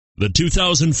The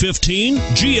 2015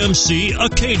 GMC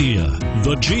Acadia.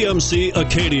 The GMC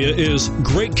Acadia is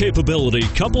great capability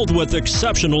coupled with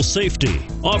exceptional safety,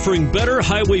 offering better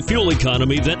highway fuel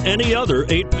economy than any other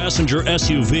 8-passenger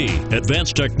SUV.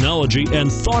 Advanced technology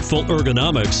and thoughtful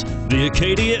ergonomics, the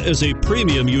Acadia is a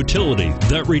premium utility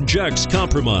that rejects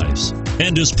compromise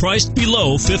and is priced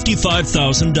below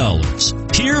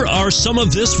 $55,000. Here are some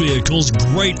of this vehicle's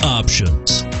great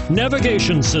options: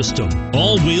 navigation system,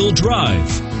 all-wheel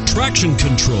drive, traction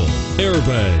control,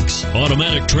 airbags,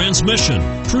 automatic transmission,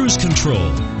 cruise control,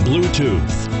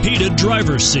 Bluetooth, heated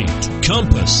driver's seat,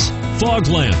 compass, fog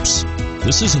lamps.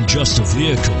 This isn't just a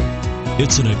vehicle,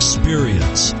 it's an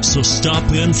experience. So stop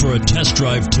in for a test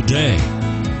drive today.